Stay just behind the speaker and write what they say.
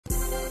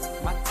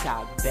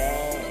talk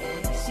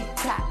bad, she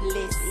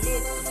topless.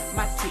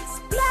 My kicks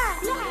fly,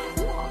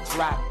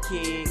 drop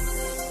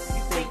kicks.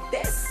 You think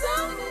that's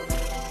something?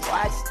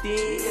 Watch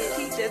this,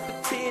 he just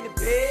pretending,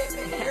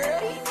 baby. Girl,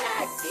 he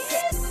not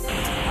this.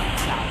 I'm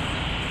talking.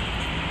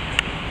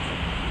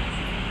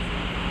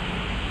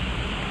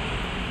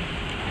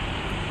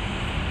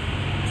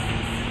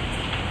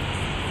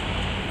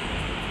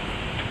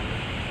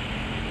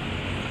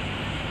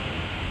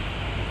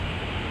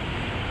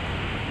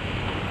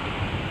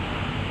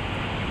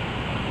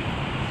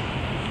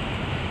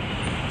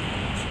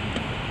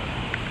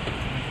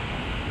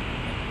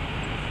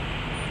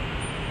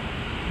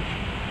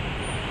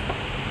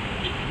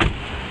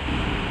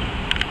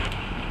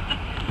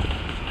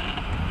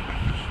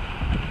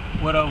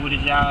 What up with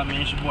it, y'all,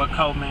 man? It's your boy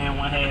Cole, man.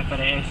 One half of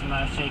the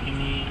Astros checking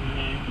in,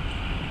 man.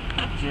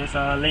 Just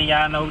letting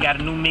y'all know we got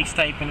a new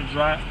mixtape in the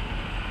drop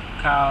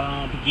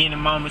called Beginning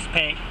Moments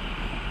Pack.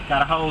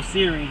 Got a whole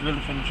series really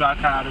finna drop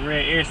called the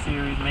Red Air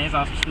series, man. It's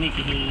on some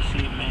sneaker head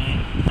shit,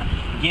 man.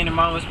 Beginning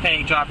Moments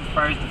Pack dropping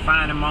first,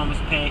 Defining Moments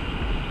Pack.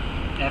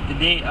 After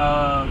that,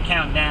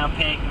 Countdown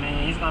Pack,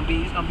 man. It's gonna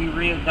be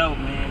real dope,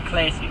 man.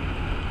 Classic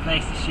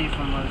shit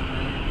from us,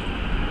 man.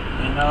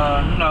 And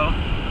you know,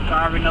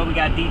 I already know we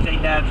got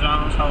DJ Dow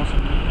Jones hosting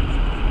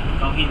it.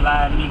 Gonna hit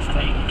live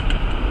mixtape.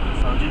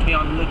 So just be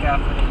on the lookout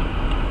for that.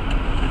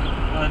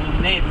 Other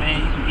than that,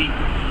 man, you can get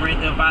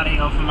Red Up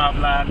Audio from our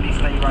live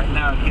mixtape right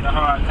now. Get a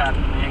hard copy,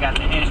 man. Got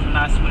the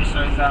astronaut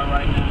sweatshirts out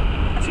right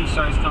now.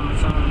 T-shirts coming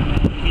soon, man.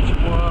 Hit your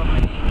boy up,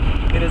 man.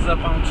 Hit us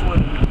up on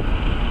Twitter.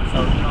 So,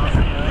 you know what I'm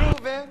saying?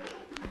 Groovin'.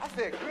 I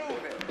said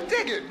groovin'.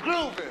 Dig it,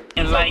 groovin'.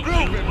 And so like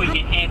groovin', you with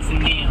your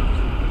antonyms.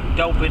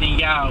 Doper than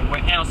y'all.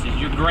 We're ounces,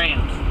 you're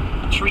grams.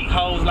 Treat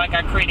hoes like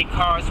our credit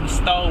cards we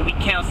stole, we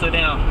cancel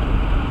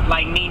them.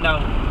 Like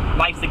Nino,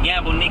 life's a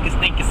gamble, niggas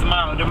thinking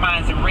small, their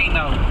minds in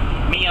Reno.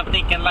 Me, I'm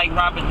thinking like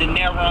Robert De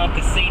Niro on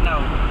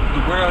Casino. The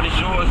world is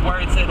yours,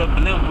 word to the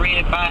blimp,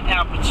 read by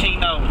Al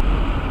Pacino.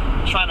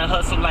 Trying to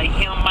hustle like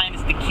him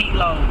minus the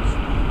kilos.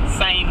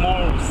 Same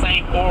morals,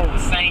 same oral,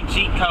 same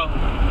G-code.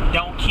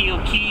 Don't kill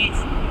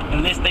kids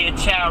unless they a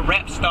child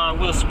rap star,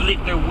 we'll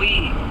split their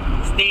wig.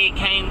 Instead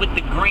came with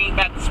the green,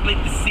 about to split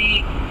the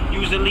cig.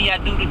 Usually I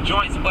do the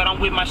joints, but I'm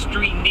with my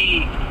street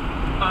nig.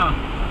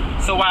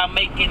 So I'll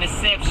make an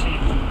exception.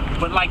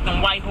 But like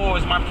them white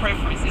whores, my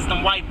preference is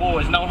them white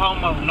boys. No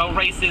homo, no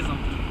racism.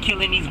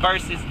 Killing these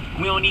verses,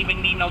 we don't even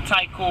need no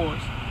tight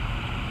chords.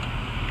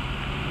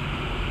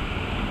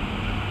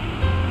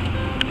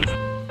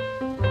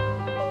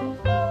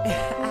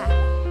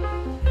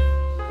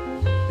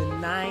 The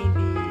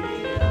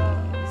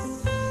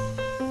 90s.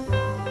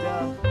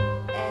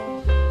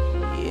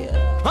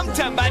 Yeah. I'm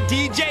talking about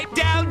DJ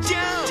Dow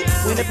Jones.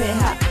 Went up and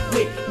hot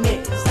with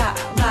Nick.